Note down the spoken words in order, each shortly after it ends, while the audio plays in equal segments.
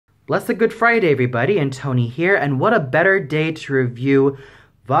Blessed Good Friday, everybody, and Tony here, and what a better day to review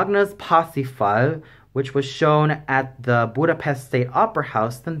Wagner's Parsifal, which was shown at the Budapest State Opera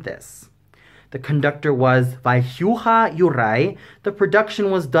House, than this. The conductor was Wajciucha Jurai, the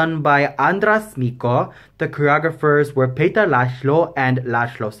production was done by Andras Miko, the choreographers were Peter László and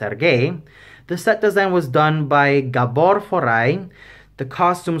László Sergei, the set design was done by Gabor Forai, the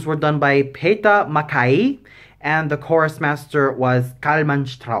costumes were done by Peter Makai, and the chorus master was Kalman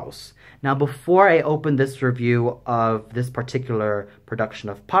Strauss. Now, before I open this review of this particular production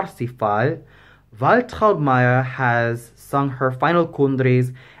of Parsifal, Waltraud Magyar has sung her final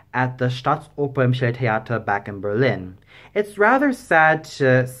Kundries at the Staatsoper im Theater back in Berlin. It's rather sad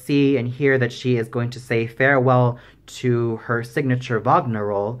to see and hear that she is going to say farewell to her signature Wagner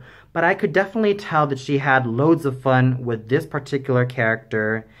role, but I could definitely tell that she had loads of fun with this particular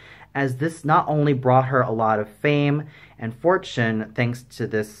character, as this not only brought her a lot of fame and fortune thanks to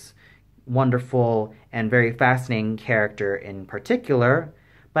this wonderful and very fascinating character in particular,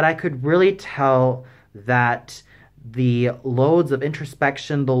 but I could really tell that the loads of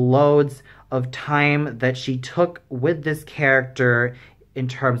introspection, the loads of time that she took with this character in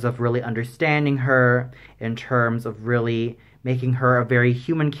terms of really understanding her, in terms of really making her a very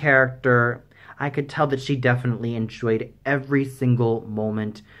human character, I could tell that she definitely enjoyed every single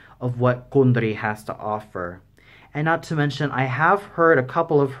moment of what Kundry has to offer. And not to mention, I have heard a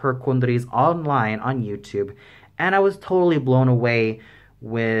couple of her Kundries online on YouTube, and I was totally blown away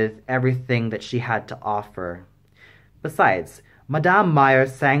with everything that she had to offer. Besides, Madame Magyar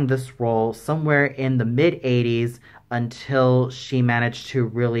sang this role somewhere in the mid-80s until she managed to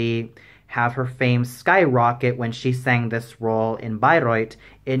really have her fame skyrocket when she sang this role in Bayreuth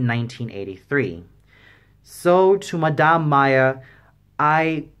in 1983. So, to Madame Magyar,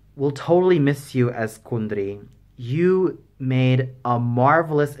 I will totally miss you as Kundry. You made a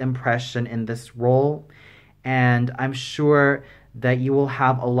marvelous impression in this role, and I'm sure that you will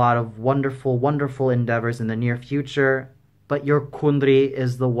have a lot of wonderful, wonderful endeavors in the near future, but your Kundry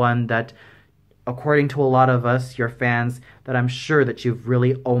is the one that, according to a lot of us, your fans, that I'm sure that you've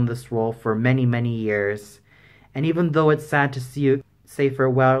really owned this role for many, many years. And even though it's sad to see you say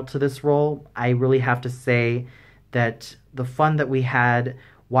farewell to this role, I really have to say that the fun that we had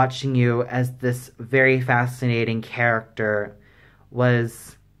watching you as this very fascinating character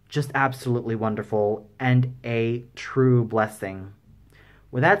was just absolutely wonderful and a true blessing.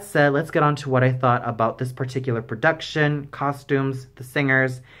 With that said, let's get on to what I thought about this particular production, costumes, the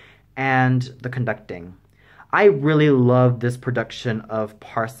singers, and the conducting. I really love this production of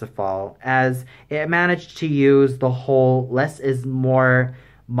Parsifal, as it managed to use the whole less is more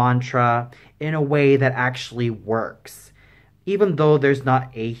mantra in a way that actually works. Even though there's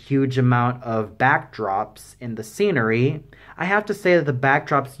not a huge amount of backdrops in the scenery, I have to say that the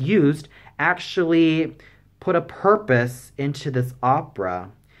backdrops used actually put a purpose into this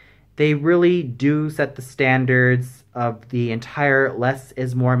opera. They really do set the standards of the entire less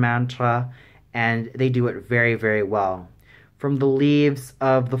is more mantra, and they do it very, very well. From the leaves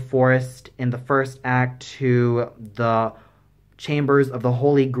of the forest in the first act to the chambers of the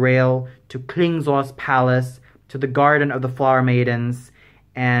Holy Grail to Klingsor's palace to the Garden of the Flower Maidens,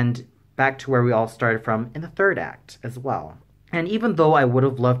 and back to where we all started from in the third act as well. And even though I would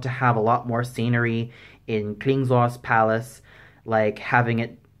have loved to have a lot more scenery in Klingsor's palace, like having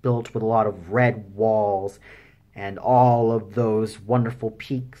it built with a lot of red walls and all of those wonderful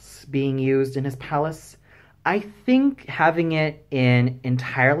peaks being used in his palace, I think having it in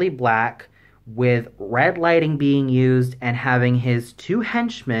entirely black with red lighting being used and having his two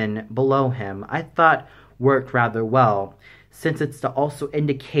henchmen below him, I thought worked rather well, since it's to also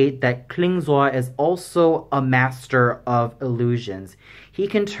indicate that Klingsor is also a master of illusions. He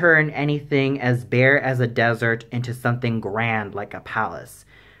can turn anything as bare as a desert into something grand like a palace,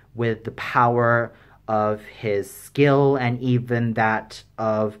 with the power of his skill and even that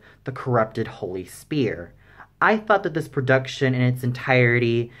of the corrupted Holy Spear. I thought that this production in its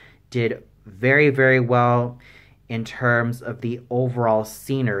entirety did very, very well in terms of the overall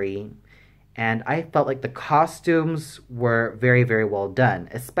scenery, and I felt like the costumes were very, very well done,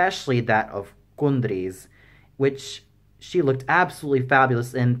 especially that of Kundry's, which she looked absolutely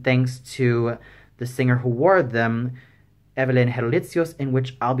fabulous in thanks to the singer who wore them, Evelyn Herlitzius, in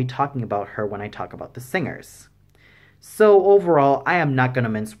which I'll be talking about her when I talk about the singers. So overall, I am not going to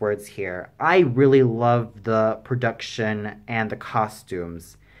mince words here. I really love the production and the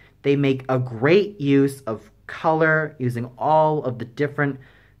costumes. They make a great use of color, using all of the different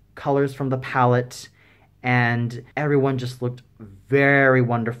colors from the palette, and everyone just looked very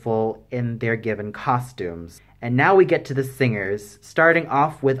wonderful in their given costumes. And now we get to the singers, starting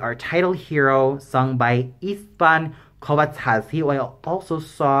off with our title hero, sung by Istvan Kovacsházy, who I also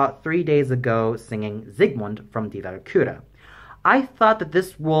saw 3 days ago singing Zsigmond from Die Walküre. I thought that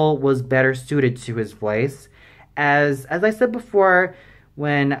this role was better suited to his voice, as I said before,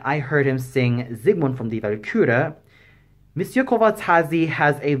 when I heard him sing Zsigmond from Die Walküre, Monsieur Kovacsházy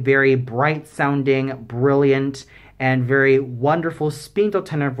has a very bright-sounding, brilliant, and very wonderful spinto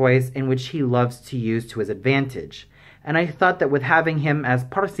tenor voice in which he loves to use to his advantage. And I thought that with having him as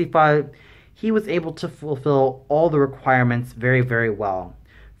Parsifal, he was able to fulfill all the requirements very, very well.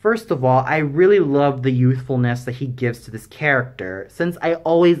 First of all, I really love the youthfulness that he gives to this character, since I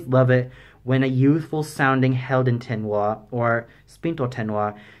always love it when a youthful-sounding Heldentenor, or spinto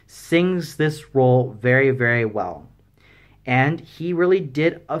tenor, sings this role very, very well. And he really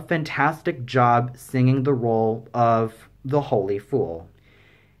did a fantastic job singing the role of the Holy Fool.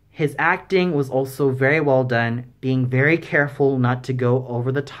 His acting was also very well done, being very careful not to go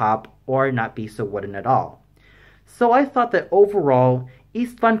over the top or not be so wooden at all. So I thought that overall,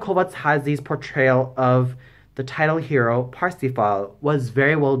 Istvan Kovacsházy's portrayal of the title hero, Parsifal, was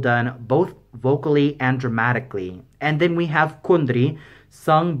very well done, both vocally and dramatically. And then we have Kundry,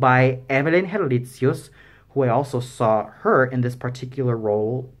 sung by Evelyn Herlitzius, who I also saw her in this particular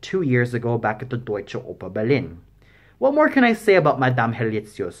role 2 years ago back at the Deutsche Oper Berlin. What more can I say about Madame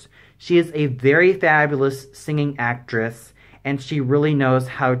Herlitzius? She is a very fabulous singing actress, and she really knows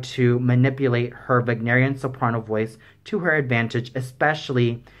how to manipulate her Wagnerian soprano voice to her advantage,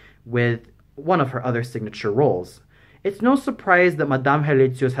 especially with one of her other signature roles. It's no surprise that Madame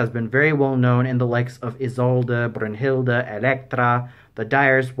Herlitzius has been very well known in the likes of Isolde, Brunhilde, Elektra, the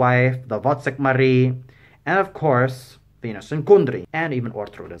Dyer's Wife, the Wozzeck Marie, and of course, Venus and Kundry, and even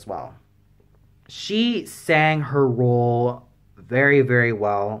Ortrud as well. She sang her role very, very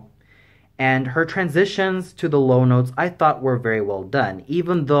well, and her transitions to the low notes I thought were very well done,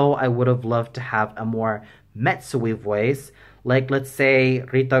 even though I would have loved to have a more mezzo-y voice, like let's say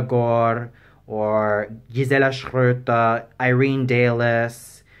Rita Gore, or Gisela Schröter, Irene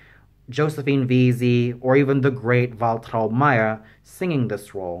Dalis, Josephine Vesey, or even the great Waltraud Meyer singing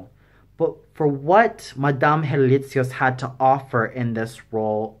this role. But for what Madame Herlitzius had to offer in this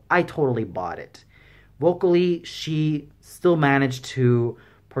role, I totally bought it. Vocally, she still managed to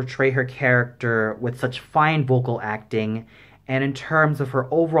portray her character with such fine vocal acting, and in terms of her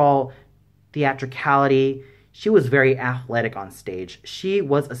overall theatricality, she was very athletic on stage. She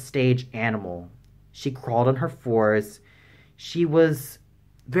was a stage animal. She crawled on her fours. She was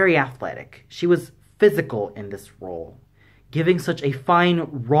very athletic. She was physical in this role, giving such a fine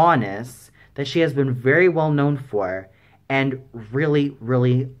rawness that she has been very well known for, and really,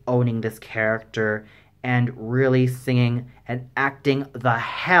 really owning this character and really singing and acting the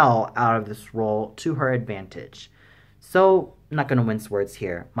hell out of this role to her advantage. So, I'm not going to mince words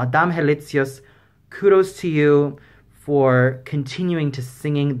here. Madame Herlitzius, kudos to you for continuing to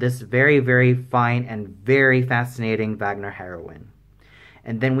singing this very, very fine and very fascinating Wagner heroine.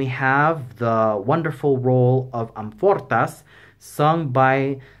 And then we have the wonderful role of Amfortas, sung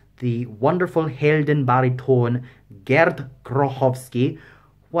by the wonderful Helden baritone Gerd Grochowski,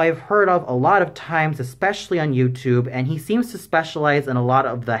 who I've heard of a lot of times, especially on YouTube, and he seems to specialize in a lot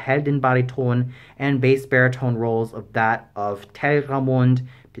of the Helden baritone and bass baritone roles of that of Telramund,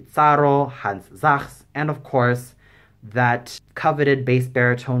 Pizarro, Hans Sachs, and of course, that coveted bass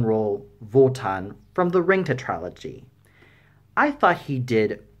baritone role, Wotan, from the Ring tetralogy. I thought he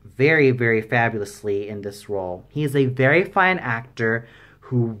did very, very fabulously in this role. He is a very fine actor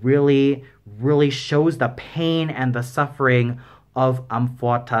who really, really shows the pain and the suffering of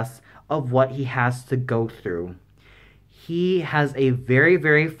Amfortas, of what he has to go through. He has a very,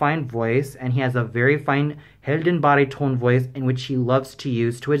 very fine voice, and he has a very fine Helden baritone voice in which he loves to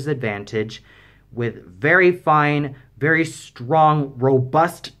use to his advantage, with very fine, very strong,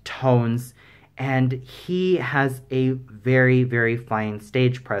 robust tones, and he has a very, very fine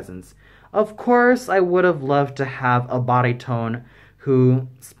stage presence. Of course, I would have loved to have a baritone who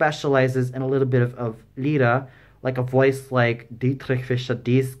specializes in a little bit of Lieder, like a voice like Dietrich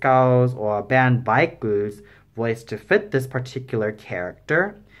Fischer-Dieskau's or Bernd Weickel's voice to fit this particular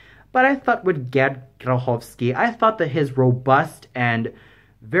character. But I thought with Gerd Grochowski, I thought that his robust and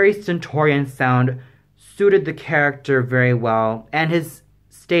very stentorian sound suited the character very well, and his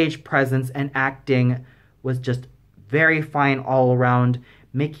stage presence and acting was just very fine all around,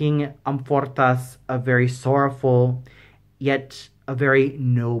 making Amfortas a very sorrowful, yet a very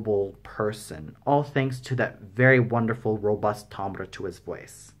noble person, all thanks to that very wonderful, robust timbre to his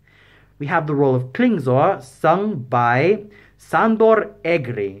voice. We have the role of Klingsor, sung by Sandor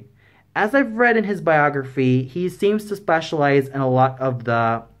Egri, As I've read in his biography, he seems to specialize in a lot of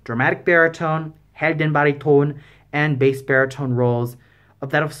the dramatic baritone, heldenbariton, and bass baritone roles of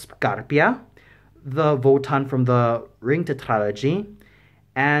that of Scarpia, the Wotan from the Ring tetralogy,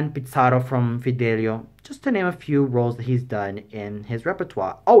 and Pizarro from Fidelio, just to name a few roles that he's done in his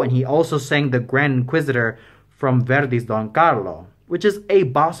repertoire. Oh, and he also sang the Grand Inquisitor from Verdi's Don Carlo, which is a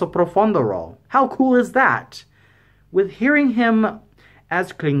basso profondo role. How cool is that? With hearing him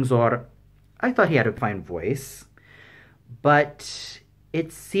as Klingsor, I thought he had a fine voice, but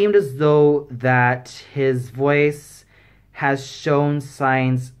it seemed as though that his voice has shown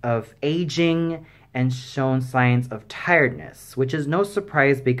signs of aging and shown signs of tiredness, which is no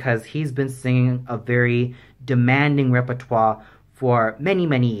surprise because he's been singing a very demanding repertoire for many,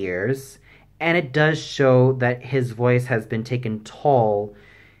 many years, and it does show that his voice has been taken toll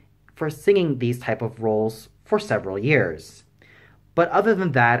for singing these type of roles for several years. But other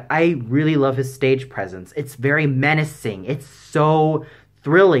than that, I really love his stage presence. It's very menacing. It's so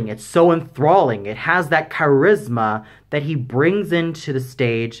thrilling. It's so enthralling. It has that charisma that he brings into the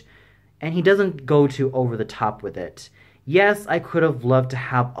stage, and he doesn't go too over the top with it. Yes, I could have loved to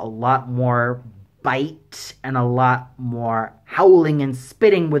have a lot more bite and a lot more howling and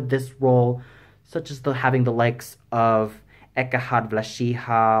spitting with this role, such as having the likes of Ekkehard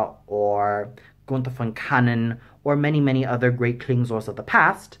Vlashiha or Gunther von Kannen or many, many other great Klingsors of the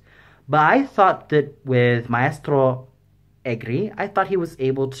past. But I thought that with Maestro Egri, I thought he was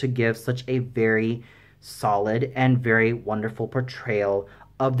able to give such a very solid and very wonderful portrayal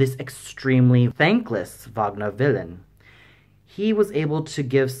of this extremely thankless Wagner villain. He was able to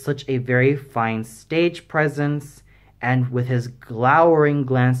give such a very fine stage presence, and with his glowering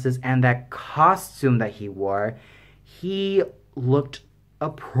glances and that costume that he wore, he looked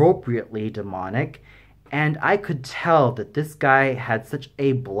appropriately demonic, and I could tell that this guy had such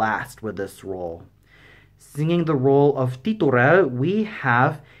a blast with this role. Singing the role of Titurel, we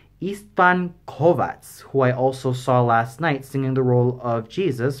have Istvan Kovacs, who I also saw last night singing the role of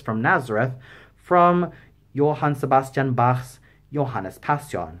Jesus from Nazareth from Johann Sebastian Bach's Johannes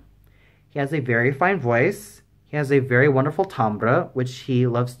Passion. He has a very fine voice. He has a very wonderful timbre, which he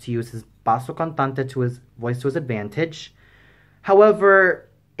loves to use his basso cantante to his voice to his advantage. However,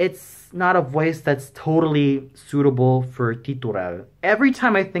 it's not a voice that's totally suitable for Titurel. Every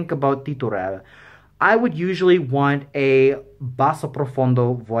time I think about Titurel, I would usually want a basso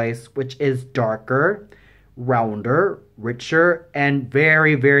profondo voice which is darker, rounder, richer, and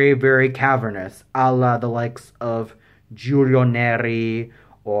very, very, very cavernous, a la the likes of Giulio Neri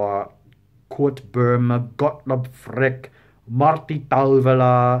or Kurt Böhm, Gottlob Frick, Martti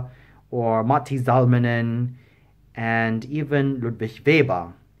Talvela, or Matti Salminen, and even Ludwig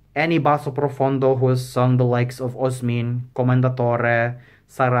Weber. Any basso profondo who has sung the likes of Osmin, Commendatore,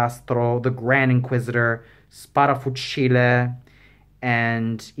 Sarastro, the Grand Inquisitor, Sparafucile,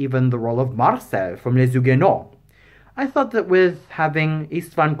 and even the role of Marcel from Les Huguenots. I thought that with having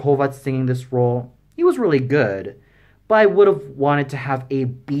Istvan Kovacs singing this role, he was really good, but I would have wanted to have a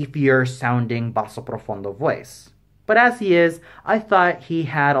beefier sounding basso profondo voice. But as he is, I thought he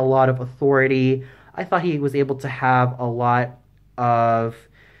had a lot of authority. I thought he was able to have a lot of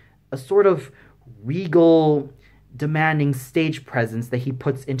a sort of regal, demanding stage presence that he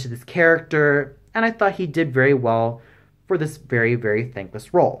puts into this character, and I thought he did very well for this very, very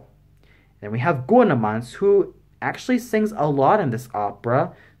thankless role. Then we have Gurnemans, who actually sings a lot in this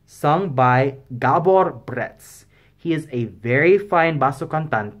opera, sung by Gabor Bretz. He is a very fine basso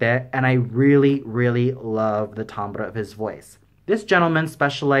cantante, and I really, really love the timbre of his voice. This gentleman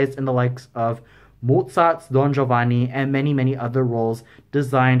specialized in the likes of Mozart's Don Giovanni and many, many other roles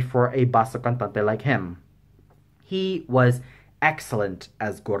designed for a basso cantante like him. He was excellent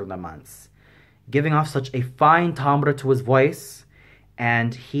as Gurnemans, giving off such a fine timbre to his voice,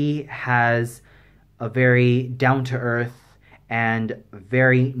 and he has a very down-to-earth and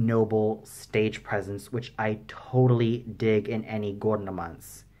very noble stage presence, which I totally dig in any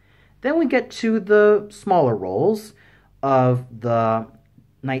Gurnemans. Then we get to the smaller roles of the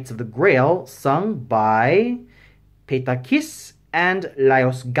Knights of the Grail, sung by Petakis and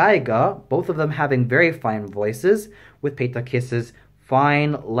Lajos Geiger, both of them having very fine voices, with Petakis's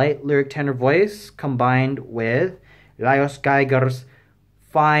fine, light lyric tenor voice combined with Lajos Geiger's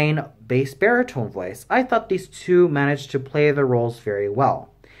fine bass baritone voice. I thought these two managed to play the roles very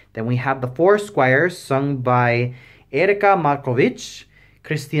well. Then we have the Four Squires, sung by Erika Markovic,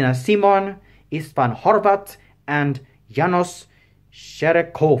 Kristina Simon, Istvan Horvat, and Janos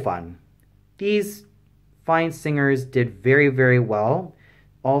Sherekovan. These fine singers did very, very well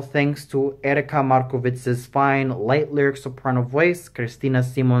All thanks to Erika Markowitz's fine light lyric soprano voice, Kristina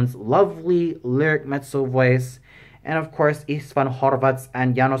Simon's lovely lyric mezzo voice, and of course Istvan Horvat's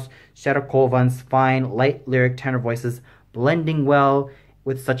and Janos Sherakovan's fine light lyric tenor voices blending well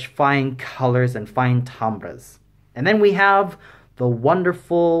with such fine colors and fine timbres. And then we have the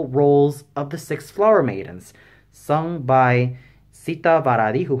wonderful roles of the six flower maidens, sung by Sita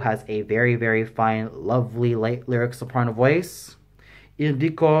Varadi, who has a very, very fine, lovely light lyric soprano voice,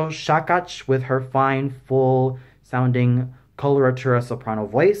 Ildiko Shakac with her fine, full-sounding coloratura soprano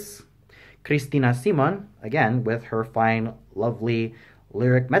voice, Kristina Simon, again, with her fine, lovely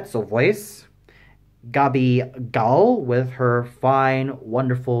lyric mezzo voice, Gabi Gal with her fine,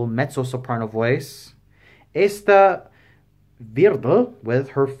 wonderful mezzo-soprano voice, Esta Virdel with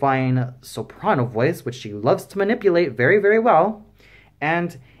her fine soprano voice, which she loves to manipulate very, very well,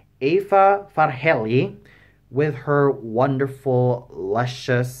 and Eva Farheli with her wonderful,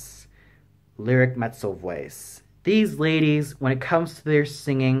 luscious lyric mezzo voice. These ladies, when it comes to their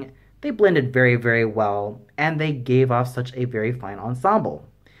singing, they blended very, very well, and they gave off such a very fine ensemble.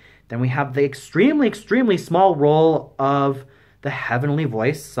 Then we have the extremely, extremely small role of the heavenly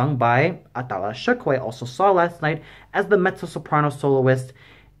voice sung by Atala Shuk, who I also saw last night as the mezzo-soprano soloist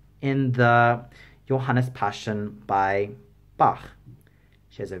in the Johannes Passion by Bach.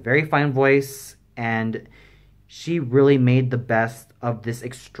 She has a very fine voice, and she really made the best of this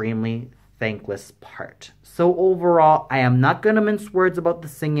extremely thankless part. So overall, I am not going to mince words about the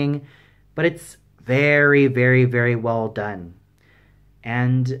singing, but it's very, very, very well done.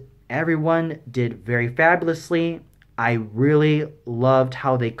 And everyone did very fabulously. I really loved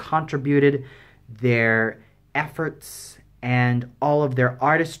how they contributed their efforts and all of their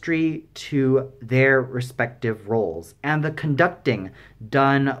artistry to their respective roles. And the conducting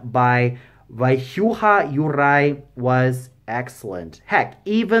done by Vaihuha Yurai was excellent. Heck,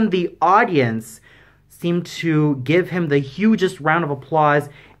 even the audience seemed to give him the hugest round of applause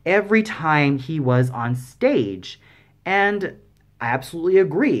every time he was on stage. And I absolutely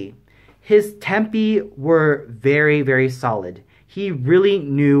agree. His tempi were very, very solid. He really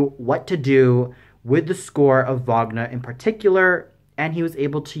knew what to do with the score of Wagner in particular, and he was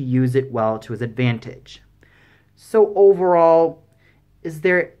able to use it well to his advantage. So overall, is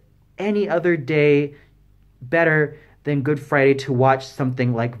there any other day better than Good Friday to watch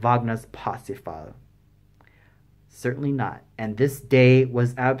something like Wagner's Parsifal? Certainly not. And this day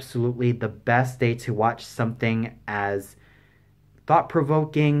was absolutely the best day to watch something as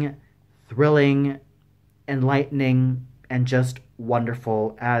thought-provoking, thrilling, enlightening, and just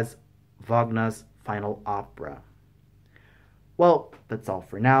wonderful as Wagner's final opera. Well, that's all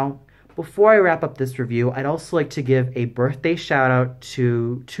for now. Before I wrap up this review, I'd also like to give a birthday shout out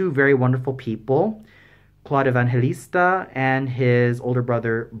to two very wonderful people, Claude Evangelista and his older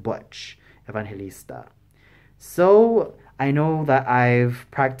brother Butch Evangelista. So I know that I've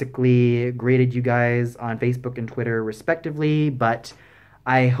practically graded you guys on Facebook and Twitter respectively, but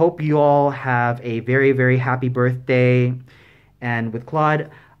I hope you all have a very, very happy birthday. And with Claude,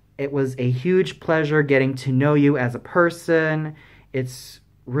 it was a huge pleasure getting to know you as a person. It's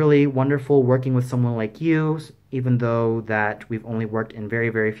really wonderful working with someone like you, even though that we've only worked in very,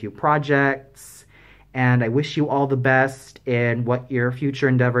 very few projects. And I wish you all the best in what your future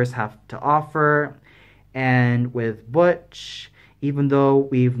endeavors have to offer. And with Butch, even though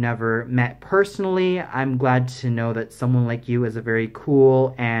we've never met personally, I'm glad to know that someone like you is a very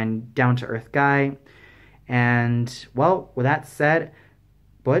cool and down-to-earth guy. And, well, with that said,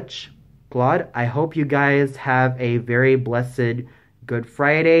 Butch, Claude, I hope you guys have a very blessed Good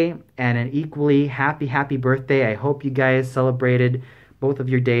Friday and an equally happy, happy birthday. I hope you guys celebrated both of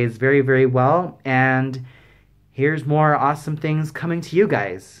your days very, very well. And here's more awesome things coming to you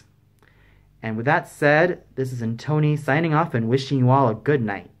guys. And with that said, this is Antoni signing off and wishing you all a good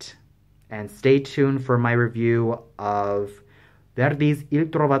night. And stay tuned for my review of Verdi's Il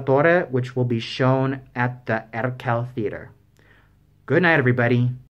Trovatore, which will be shown at the Erkel Theater. Good night, everybody.